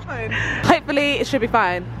 Hopefully it should be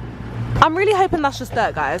fine. I'm really hoping that's just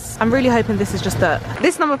dirt, guys. I'm really hoping this is just dirt.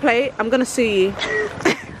 This number plate, I'm gonna sue you.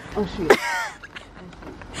 Oh shoot.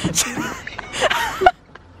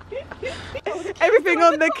 Everything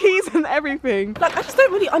on the keys and everything. Like, I just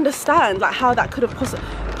don't really understand like how that could have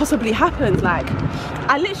possibly happened. Like,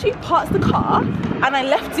 I literally parked the car and I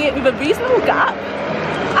left it with a reasonable gap,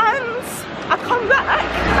 and I come back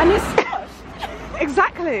and it's squashed.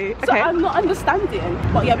 Exactly. So I'm not understanding.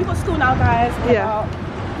 But yeah, we've got school now, guys. Yeah.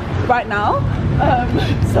 Right now.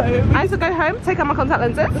 So I need to go home, take out my contact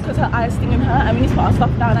lenses because her eye's stinging her, and we need to put our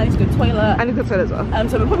stuff down. I need to go to the toilet. I need to go to the toilet as well.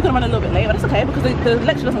 So we're probably gonna run a little bit late, but that's okay because the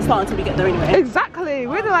lecture doesn't start until we get there anyway. Exactly.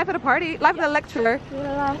 We're the life of the party, life of the lecturer.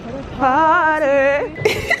 Party.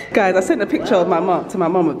 Guys, I sent a picture of my mum to my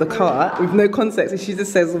mum of the car with no context, and she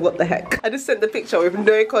just says, "What the heck?" I just sent the picture with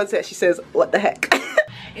no context. She says, "What the heck?"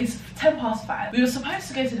 It's 5:10. We were supposed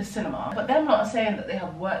to go to the cinema, but they're not saying that they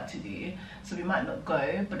have work to do, so we might not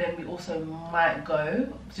go. But then we also might go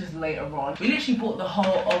just later on. We literally bought the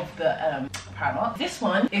whole of the Primark. This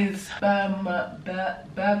one is bergamot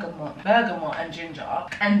and ginger,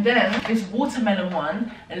 and then this watermelon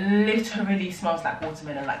one literally smells like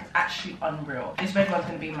watermelon. Like, it's actually unreal. This red one's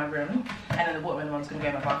gonna be in my room, and then the watermelon one's gonna go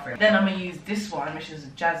in my bathroom. Then I'm gonna use this one, which is a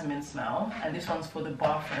jasmine smell, and this one's for the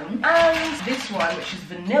bathroom, and this one, which is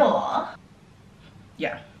vanilla.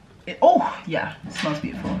 Yeah. Oh yeah, it smells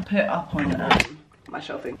beautiful. Put it up on my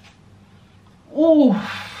shelving. Oh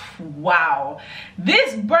wow,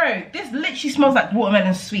 this literally smells like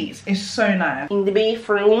watermelon sweets. It's so nice. In the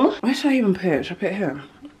bathroom. Where should I even put it? Should I put it here?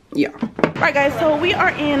 Yeah. Right guys, so we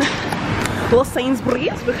are in Little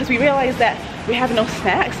Sainsbury's because we realized that we have no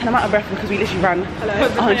snacks, and I'm out of breath because we literally ran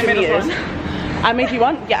 100 meters. I made you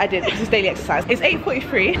one? Yeah, I did, because it's daily exercise. It's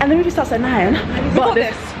 8:43 and the movie starts at 9. But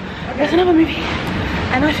there's another movie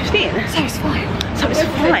at 9:15. So it's fine. So it's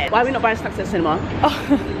fine. Why are we not buying snacks at the cinema? Oh,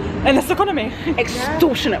 And it's economy.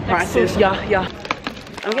 extortionate prices. Yeah.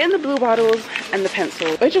 I'm getting the blue bottles and the pencil.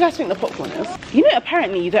 Where do you guys think the popcorn is? You know,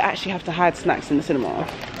 apparently you don't actually have to hide snacks in the cinema.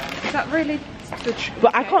 Is that really the truth?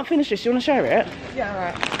 But I can't finish this. You want to share it? Yeah,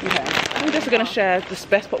 right. Okay. We're just going to share the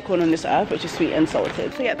best popcorn on this earth, which is sweet and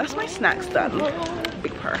salted. So yeah, that's my snacks done.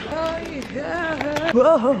 Big purr.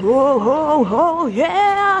 Whoa, whoa, whoa, whoa,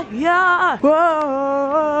 yeah, yeah. Whoa,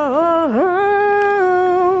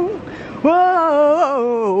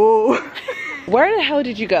 whoa. Where the hell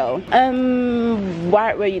did you go?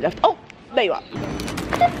 Where you left? Oh, there you are.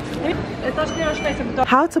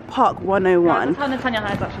 How to park 101. How Natania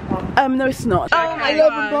Hinds actually park. No, it's not. Oh my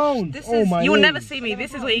gosh. This is, you will never see me.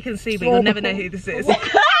 This is what you can see, but you'll never know who this is. Does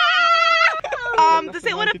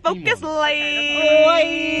it want to focus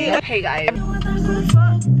light? Hey guys.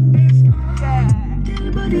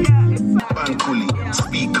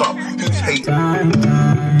 Speak up, who's hating?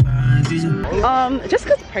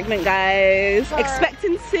 Jessica's pregnant, guys.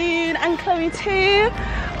 Expecting soon, and Chloe too.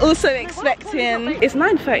 Also expecting. It's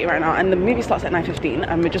 9:30 right now, and the movie starts at 9:15,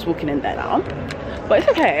 and we're just walking in there now. But it's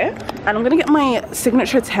okay. And I'm gonna get my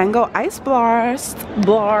signature Tango Ice Blast.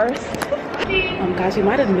 Guys, we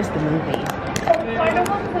might have missed the movie.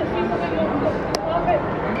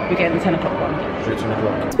 We're getting the 10 o'clock one.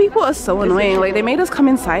 These people are so annoying. Like, they made us come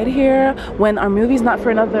inside here when our movie's not for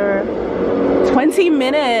another 20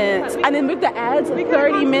 minutes. And then with the ads,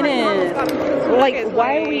 30 minutes. Like,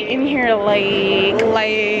 why are we in here like you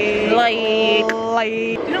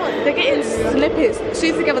know what? They're getting snippets.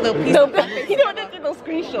 Shoot together little pieces. You know what? They're doing a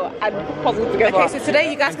screenshot and puzzle together. Okay, so today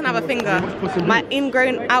you guys can have a finger. My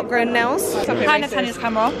ingrown, outgrown nails. Hi, Natania's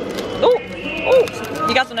camera. Oh.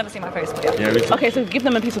 You guys will never see my face, but yeah. Okay, so give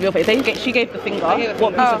them a piece of your face. She gave the finger.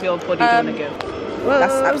 What piece of your body do you want to give?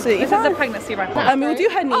 That's absolutely This is the pregnancy right now. We'll do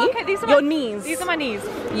her knee. Oh, okay, these are your knees. These are my knees.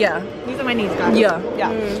 Yeah. These are my knees, guys. Yeah.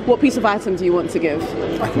 Yeah. What piece of item do you want to give?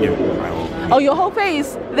 I can give it my whole. Oh, your whole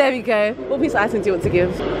face. There we go. What piece of item do you want to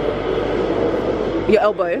give? Your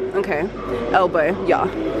elbow. Okay. Elbow. Yeah.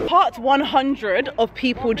 Part 100 of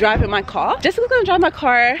people driving my car. Jessica's gonna drive my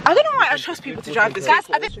car. I don't know why I trust people to drive this. Guys,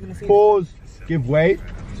 I think. Pause. Give weight.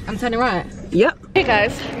 I'm turning right. Yep. Hey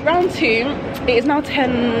guys, round 2. It is now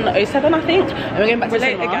 10:07, I think, and we're going back to the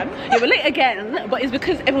cinema. again. Yeah, we're late again, but it's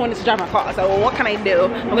because everyone needs to drive my car. So what can I do?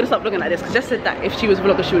 I'm gonna stop vlogging like this because Jess said that if she was a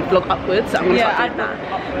vlogger, she would vlog upwards. So I'm gonna start doing that.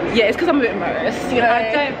 Yeah, it's because I'm a bit embarrassed. You know,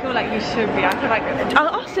 I don't feel like you should be. I feel like I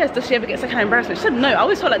asked Jess, does she ever get second-hand embarrassment? She said no. I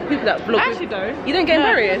always felt like the people that vlog. I actually don't. You don't get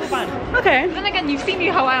embarrassed? It's fine. Okay. Then again, you've seen me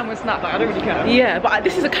how I am with Snap. Like, I don't really care. Yeah, but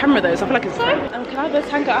this is a camera though, so I feel like it's fine. Can I have a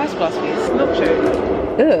Tango Ice Blast, please?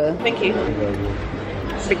 Milkshake. Ugh. Thank you.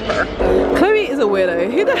 Chloe is a weirdo.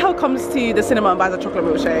 Who the hell comes to the cinema and buys a chocolate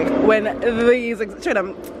milkshake when these exist?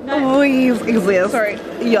 Sorry.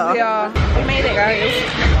 Yeah. We made it, guys.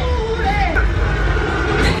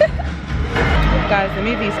 Guys, the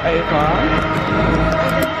movie's over,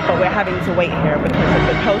 but we're having to wait here because of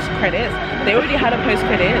the post-credits. They already had a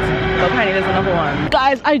post-credits, but apparently there's another one.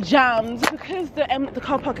 Guys, I jammed because the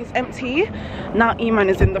car park is empty. Now Iman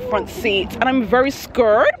is in the front seat, and I'm very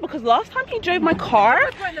scared because last time he drove my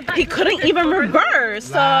car, he couldn't even reverse.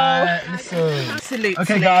 So, salute.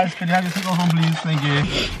 Okay, guys, can you have your seatbelt on, please? Thank you.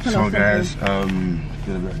 So, guys,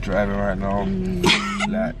 doing a bit of driving right now.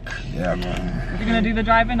 Like, yeah, man. Are you gonna do the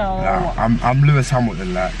driving or? Nah, I'm Lewis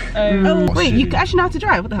Hamilton, like. oh wait, you actually know how to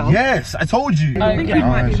drive? What the hell? Yes, I told you. I think you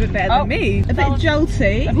might be a bit better than me. A bit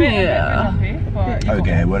jolty. Yeah.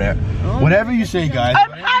 Okay, whatever you say, guys.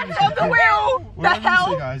 Hands on the wheel. The hell?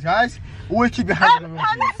 You say, guys. Always keep your hands on the wheel.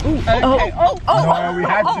 No, we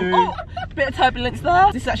had to. Bit of turbulence there.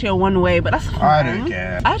 This is actually a one-way, but that's fine. I don't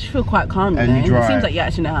care. I actually feel quite calm. And you drive. It seems like you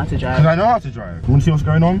actually know how to drive. Because I know how to drive. You want to see what's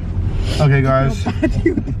going on? Okay, guys.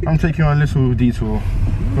 I'm taking you on a little detour.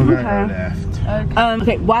 We're going to go left.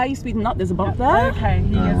 Okay, why are you speeding up? There's a bump there. Okay.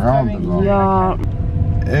 Going around the line. Yeah.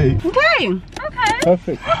 Hey. Okay.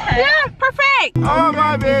 Perfect. Yeah, perfect. Oh,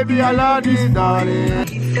 my baby, I love this, darling.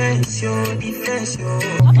 Okay, guys,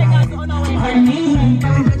 on our way home.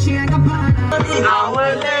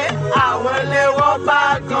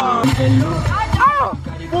 Oh,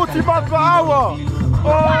 40 miles per hour.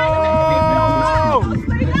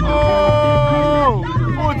 Oh,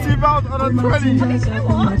 40 miles on a 20.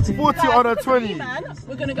 40 on a 20.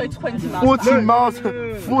 We're gonna go 20 miles. 40 miles.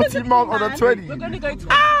 40 miles on a 20. We're gonna go 20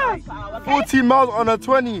 miles per hour. Okay? 40 miles on a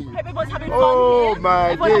 20. Everyone's having fun Oh here.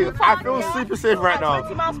 my Everyone's having days. fun I feel here. super safe right now.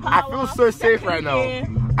 20 miles per I hour. feel so safe right now.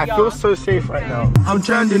 I Yeah. feel so safe right now. I'm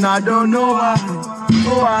trending, I don't know why.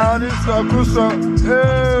 Oh, I on this circle, so.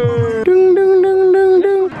 Hey. Ding, ding, ding, ding,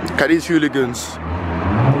 ding. Okay, these hooligans.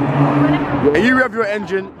 Hey, you rev your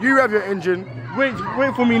engine. You rev your engine. Wait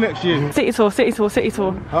for me next year. City tour, city tour, city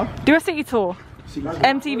tour. Huh? Do a city tour.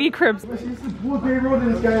 MTV Cribs. This is Broadway Road,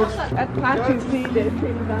 this guys. I can see this.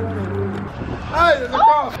 Hey, there's a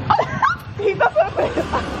car. He doesn't.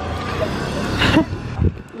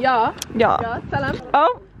 Yeah. Yeah. Tell him.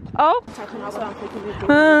 Oh.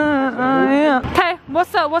 Yeah. Okay,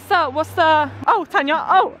 what's the oh, Tanya,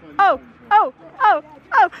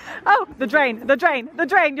 oh, the drain, you're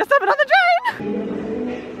stepping on the drain.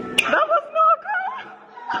 That was not good.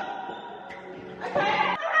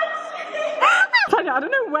 Tanya, I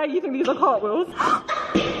don't know where you think these are cartwheels.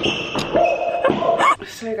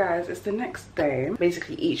 So guys, it's the next day.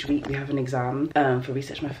 Basically each week we have an exam for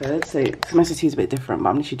research methods. So semester 2 is a bit different, but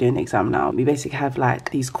I'm literally doing the exam now. We basically have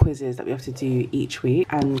like these quizzes that we have to do each week,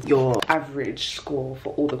 and your average score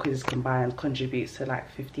for all the quizzes combined contributes to like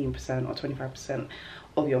 15% or 25%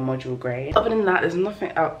 of your module grade. Other than that,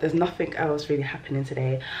 there's nothing else really happening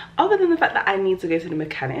today, other than the fact that I need to go to the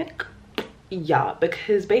mechanic. Yeah,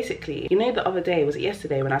 because basically, you know, the other day, was it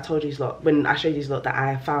yesterday, when I told you lot, when I showed you lot that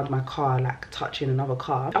I found my car like touching another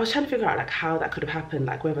car. I was trying to figure out like how that could have happened,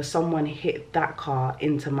 like whether someone hit that car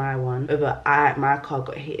into my one, whether my car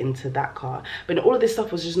got hit into that car. But all of this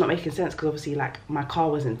stuff was just not making sense, because obviously like my car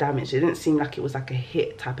wasn't damaged. It didn't seem like it was like a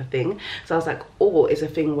hit type of thing. So I was like, oh, it's a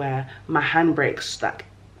thing where my handbrakes like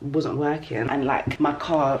wasn't working, and like my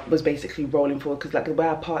car was basically rolling forward, because like the way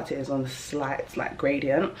I parked it is on the slight like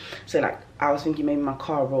gradient. So like I was thinking maybe my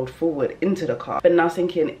car rolled forward into the car, but now I was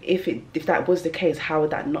thinking if that was the case, how would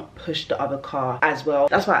that not push the other car as well?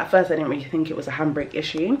 That's why at first I didn't really think it was a handbrake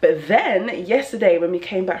issue. But then yesterday when we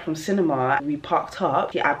came back from cinema, we parked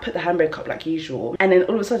up. Yeah, I put the handbrake up like usual, and then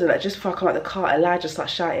all of a sudden, like just before I come out the car, Elijah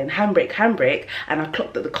starts shouting handbrake, handbrake, and I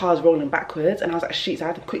clocked that the car's rolling backwards, and I was like, shoot. So I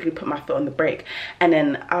had to quickly put my foot on the brake, and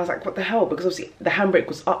then I was like, what the hell? Because obviously the handbrake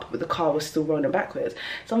was up, but the car was still rolling backwards.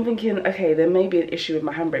 So I'm thinking, okay, there may be an issue with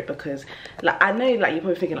my handbrake, because like I know like you're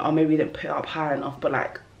probably thinking, oh, maybe we didn't put it up high enough, but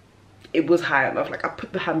like it was high enough. Like I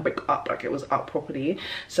put the handbrake up, like it was up properly.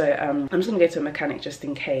 So I'm just gonna go to a mechanic just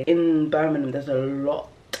in case. In Birmingham there's a lot,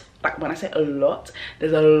 like when I say a lot,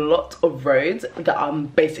 there's a lot of roads that are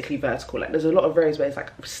basically vertical. Like there's a lot of roads where it's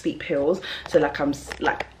like steep hills. So like I'm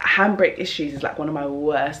like handbrake issues is like one of my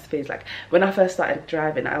worst fears. Like when I first started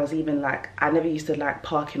driving, I was even like, I never used to like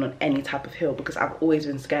parking on any type of hill, because I've always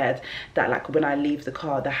been scared that like when I leave the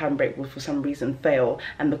car, the handbrake will for some reason fail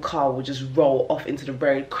and the car will just roll off into the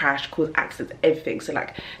road, crash, cause accidents, everything. So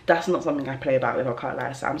like that's not something I play about with, I can't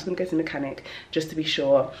lie. So I'm just gonna go to the mechanic just to be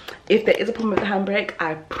sure. If there is a problem with the handbrake,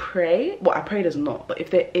 I pray, well I pray there's not, but if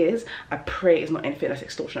there is, I pray it's not anything that's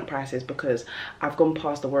extortionate prices, because I've gone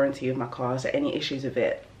past the warranty of my car. So any issues with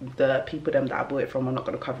it, the people that I bought it from are not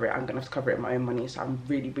going to cover it. I'm going to have to cover it with my own money. So I'm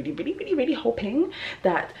really hoping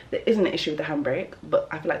that there isn't an issue with the handbrake, but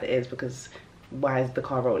I feel like there is, because why is the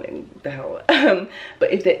car rolling? The hell.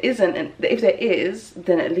 But if there isn't, and if there is,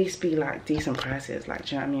 then at least be like decent prices, like,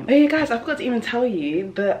 do you know what I mean? Oh yeah guys, I forgot to even tell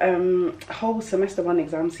you the whole semester 1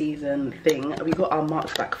 exam season thing, we got our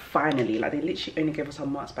marks back finally. Like they literally only gave us our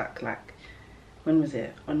marks back like, when was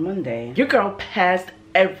it? On Monday. Your girl passed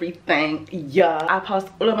everything. Yeah, I passed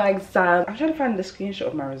all of my exams. I'm trying to find the screenshot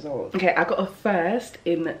of my results. Okay, I got a first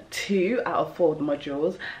in 2 out of 4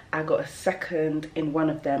 modules. I got a second in one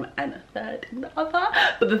of them and a third in the other.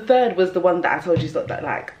 But the third was the one that I told you that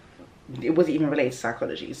like it wasn't even related to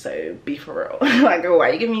psychology. So be for real. Like, oh, why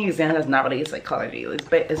you give me an exam that's not related to psychology?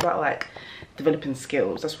 It's about like developing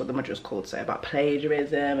skills. That's what the module is called. So about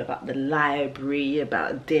plagiarism, about the library,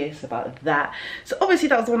 about this, about that. So obviously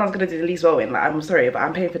that was the one I was going to do the least well in. Like, I'm sorry, but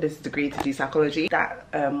I'm paying for this degree to do psychology.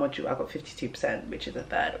 That module I got 52%, which is a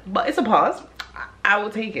third, but it's a pass. I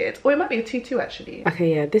will take it. Or it might be a 2-2 actually.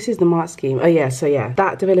 Okay, yeah, this is the mark scheme. Oh yeah, so yeah,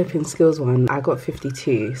 that developing skills one, I got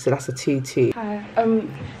 52, so that's a 2-2. Hi.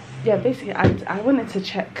 Yeah, basically I wanted to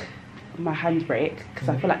check my handbrake, because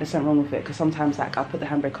I feel like there's something wrong with it, because sometimes like I'll put the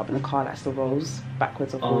handbrake up in the car, like still rolls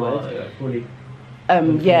backwards or forward. Yeah, fully.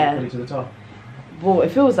 Yeah. Fully to the top. Well,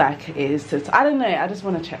 it feels like it is to I don't know, I just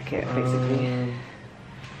want to check it basically.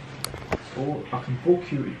 Or I can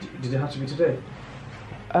book you. Did it have to be today?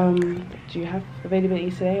 Do you have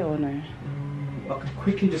availability today or no? I can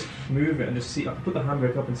quickly just move it and just see. I can put the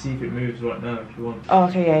handbrake up and see if it moves right now if you want. Oh,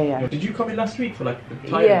 okay, yeah. Did you come in last week for like the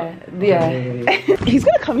tire? Yeah. He's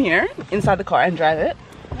gonna come here inside the car and drive it.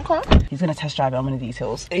 Okay. He's gonna test drive it on one of these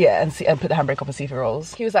hills. Yeah, and see and put the handbrake up and see if it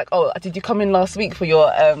rolls. He was like, oh, did you come in last week for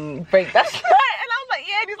your brake? That's right. And I was like,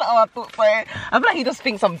 yeah. And he's like, oh, I thought so. I feel like he just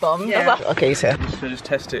thinks I'm dumb. Yeah. Like, okay, he's here. So just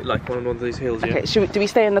test it like on one of these hills. Okay. Yeah? Do we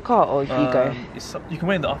stay in the car or you go? You can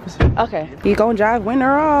wait in the office. Okay. You go and drive.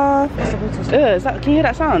 Winner off. Is that? Can you hear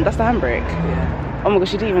that sound? That's the handbrake. Yeah. Oh my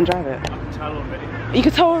gosh, you didn't even drive it. I can tell already. You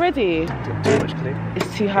can tell already. Too much clip.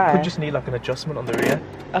 It's too high. You could just need like an adjustment on the rear.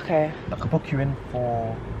 Okay. I could book you in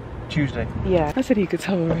for Tuesday. Yeah, I said he could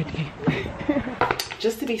tell already.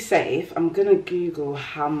 Just to be safe, I'm gonna Google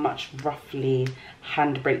how much roughly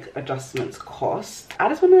handbrake adjustments cost. I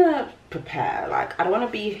just wanna prepare. Like, I don't wanna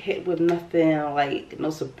be hit with nothing, like no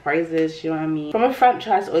surprises, you know what I mean? From a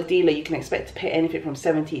franchise or dealer, you can expect to pay anything from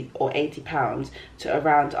 £70 or £80 to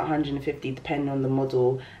around 150 depending on the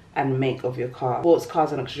model and make of your car. Sports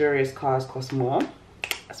cars and luxurious cars cost more.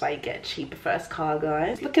 That's why you get a cheaper first car,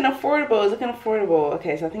 guys. It's looking affordable, it's looking affordable.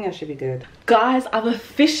 Okay, so I think I should be good. Guys, I've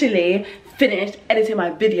officially finished editing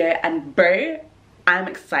my video, and bro, I'm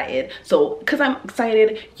excited. So because I'm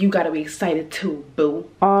excited, you gotta be excited too, boo.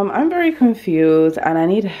 I'm very confused and I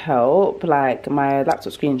need help. Like, my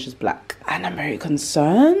laptop screen is just black and I'm very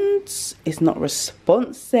concerned. It's not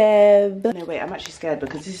responsive. No, wait, I'm actually scared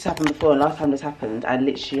because this has happened before, and last time this happened I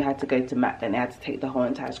literally had to go to Mac and they had to take the whole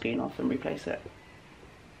entire screen off and replace it.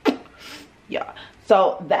 Yeah,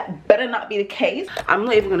 so that better not be the case. I'm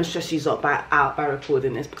not even gonna stress you out by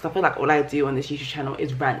recording this, because I feel like all I do on this YouTube channel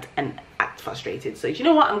is rant and act frustrated. So you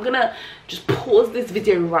know what, I'm gonna just pause this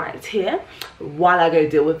video right here while I go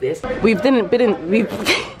deal with this. We've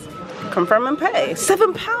confirm and pay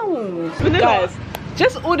 £7. Guys,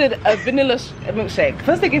 just ordered a vanilla milkshake.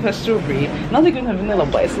 First they gave her strawberry, now they're giving her vanilla,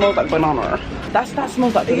 but it smells like banana. That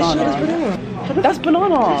smells like banana. That's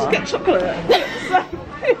banana. Just get chocolate.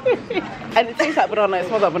 And it tastes like banana, it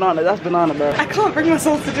smells like banana. That's banana, bro. I can't bring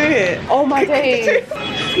myself to do it. Oh my days.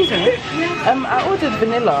 Excuse me. I ordered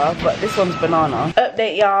vanilla, but this one's banana.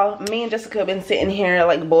 Update, y'all. Me and Jessica have been sitting here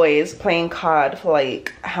like boys playing COD for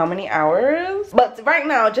like how many hours? But right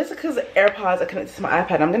now, Jessica's AirPods are connected to my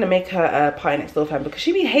iPad. I'm gonna make her a Party Next Door fan because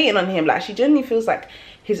she be hating on him. Like, she genuinely feels like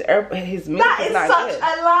his music That is not such good.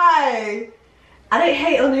 a lie. I don't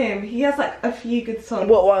hate on him. He has like a few good songs.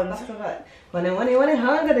 What ones? That's like, when I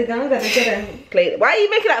hunger, Play. Why are you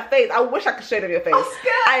making that face? I wish I could show them your face. I'm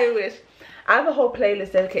scared. I wish. I have a whole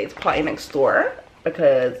playlist dedicated to Party Next Door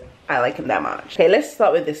because I like him that much. Okay, let's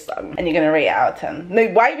start with this song. And you're gonna rate it out of 10. No,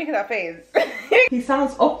 why are you making that face? He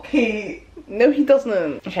sounds okay. No, he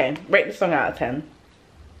doesn't. Okay, rate the song out of 10.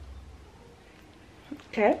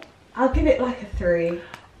 Okay. I'll give it like a 3.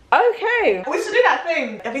 Okay. We should do that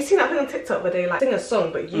thing. Have you seen that thing on TikTok where they like sing a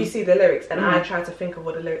song but you see the lyrics and I try to think of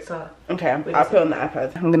what the lyrics are? Okay, I'll put it on the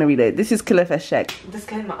iPad. I'm gonna read it. This is Killer Feshek.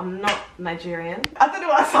 Disclaimer, I'm not Nigerian. I don't know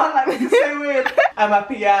what I sound like. This is so weird. I'm a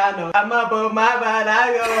piano. I'm a bow, my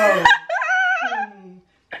banago.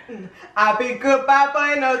 I be good bad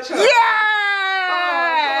boy, no choice.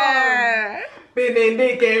 Yeah! Been in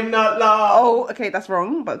the game not long. Oh, okay, that's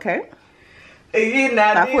wrong, but okay. I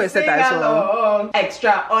thought it said that as well.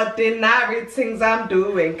 Extraordinary things I'm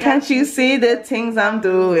doing. Can't you see the things I'm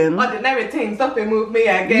doing? Ordinary things, nothing move me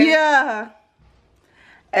again. Yeah.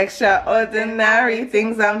 Extraordinary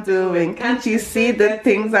things I'm doing. Can't you see the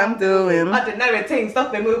things I'm doing? Ordinary things,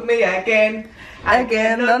 nothing move me again.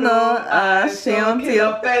 Again, no, shame to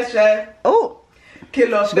your fashion. Oh.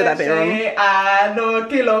 Kilo She got that bit wrong. I know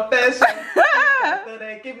kilo fashion. So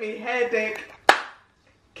they give me headache.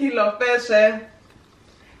 Kilo fashion.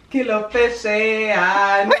 Kilo fashion.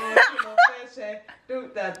 I know kilo fashion. Do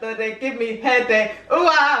that, so they give me headache. Ooh,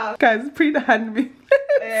 wow. Guys, pre-hand me.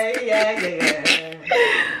 Yeah.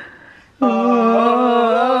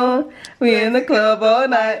 Oh, we in the club all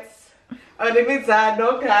night. On the inside,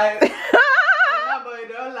 no crime. My boy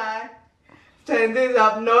don't lie. Changes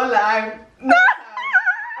up, no lie. No time.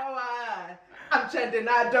 Oh, why? I'm trending,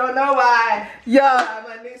 I don't know why. Yeah.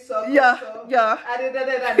 Yeah. I did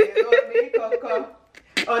it.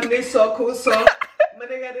 On this so cool so.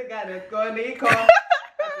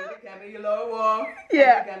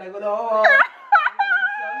 Yeah.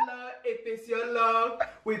 If it's your love,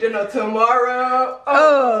 we don't know tomorrow.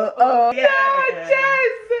 Oh. Yeah.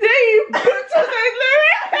 Jess. There you put to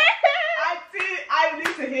I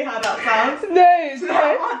need to hear how that sounds. No.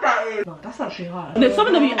 No, that's actually hard. No, some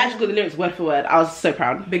of them you actually got the lyrics word for word. I was so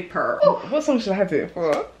proud. Big purr. What song should I do it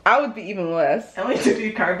for? I would be even worse. I want you to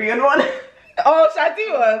do Caribbean one. Oh, should I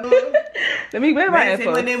do one? Let me wear my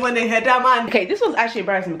headphones. When they heard that man. Okay, this one's actually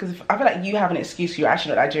embarrassing because I feel like you have an excuse. You're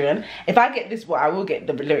actually not Nigerian. If I get this, I will get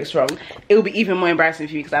the lyrics wrong. It will be even more embarrassing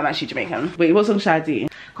for you because I'm actually Jamaican. Wait, what song should I do?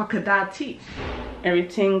 Crocodile teeth.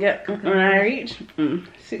 Everything get when I reach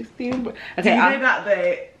 16. Okay, do you know that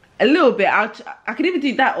bit? A little bit. I could either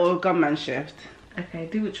do that or Gunman Shift. Okay,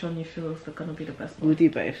 do which one you feel is gonna be the best one. We'll do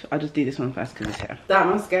both. I'll just do this one first because it's here. Damn,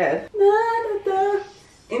 I'm scared.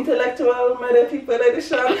 Intellectual murder people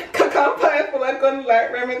edition. Kakan pipe full of gun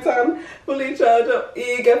like Remington. Fully charged up,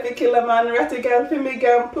 eager to kill a man. Ratty gun, fimmy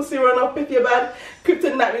gun, pussy run up if you're bad.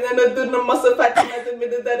 Kryptonite, we don't do no muscle fight. Imagine me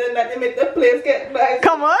do that and that. They make the place get nice.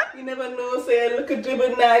 Come on. You never know, say look at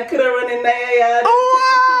dribble night. Could have run in there, yard.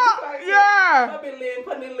 Oh, yeah. I be lame,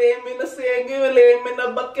 funny lame. Me no saying you lame. Me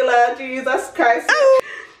no buckler. Jesus Christ.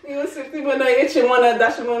 You was 50 when I itch him when I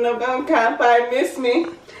dash him when I can't find miss me.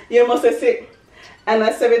 You must have sick. And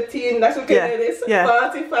at 17, that's okay, it is.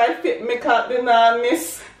 45 fit me caught the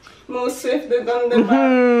miss. Move swift, the gun, the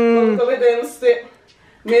man. Go with them stick.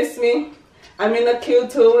 Miss me. I'm in a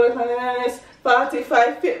Q2.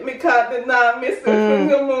 45 fit me card did not miss it.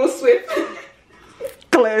 Finger move swift.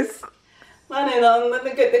 Close. Man, let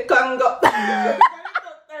me get the Congo. Yeah.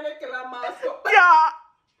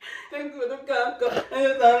 Then go to Congo. And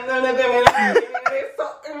you're done. Then they're going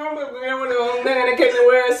to get me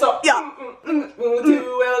where it's up. Yeah. Move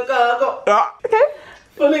to well, cargo. Okay.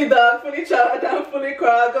 Fully dark, fully charged, and fully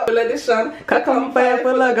cracked up. Full edition. Come fire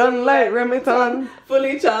full of gun like Remington.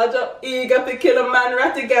 Fully charged up, eager to kill a man.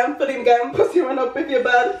 Ratty gang, fully gang. Pussy run up if you're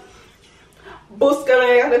bad. Boost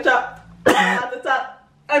coming at the top. At the top.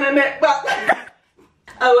 And the neck back.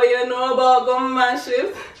 How you know about gunman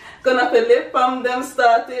shift? Gonna feel it from them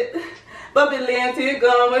started. Bobby Lanty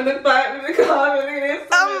gone with the fight with the car.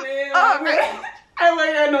 How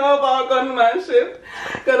you know about gunmanship?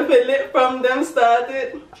 Gonna feel it from them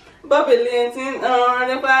started. Bobby Lanty on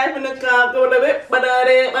the fight from the car. Go to it, but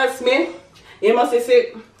that's me. You must be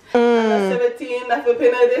sick. 17, I feel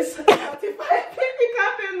pin of this. 45, 50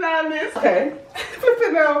 cotton down this. Okay.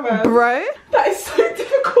 Flipping out, man. Bro, that is so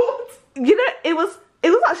difficult. You know, it was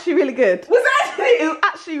actually really good. Was it actually? It was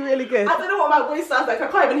actually really good. I don't know what my voice sounds like. I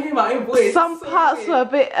can't even hear my own voice. Some parts were a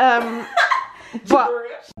bit but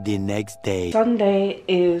the next day. Sunday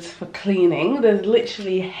is for cleaning. There's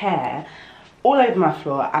literally hair all over my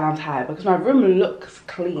floor and I'm tired because my room looks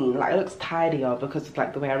clean, like it looks tidier because of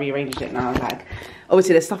like the way I rearranged it now. Like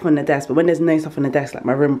obviously there's stuff on the desk, but when there's no stuff on the desk, like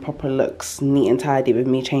my room proper looks neat and tidy with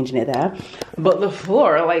me changing it there. But the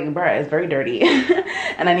floor, like bro, is very dirty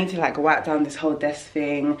and I need to like wipe down this whole desk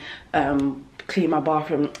thing, clean my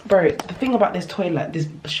bathroom. Bro, the thing about this toilet, this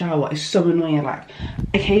shower is so annoying. Like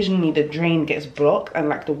occasionally the drain gets blocked and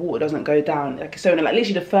like the water doesn't go down. Like so like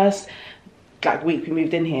literally the first like week we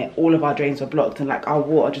moved in here, all of our drains were blocked and like our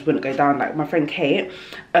water just wouldn't go down. Like my friend Kate,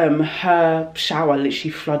 her shower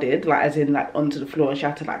literally flooded, like as in like onto the floor, and she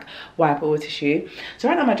had to like wipe all the tissue. So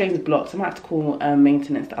right now my drain's blocked, so I might have to call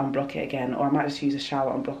maintenance to unblock it again, or I might just use a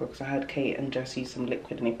shower unblocker because I heard Kate and Jess use some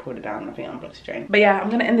liquid and they poured it down and I think it unblocked the drain. But yeah,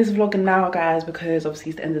 I'm gonna end this vlog now guys because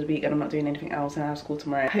obviously it's the end of the week and I'm not doing anything else and I have school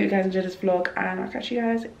tomorrow. I hope you guys enjoyed this vlog and I'll catch you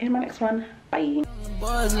guys in my next one. Bye.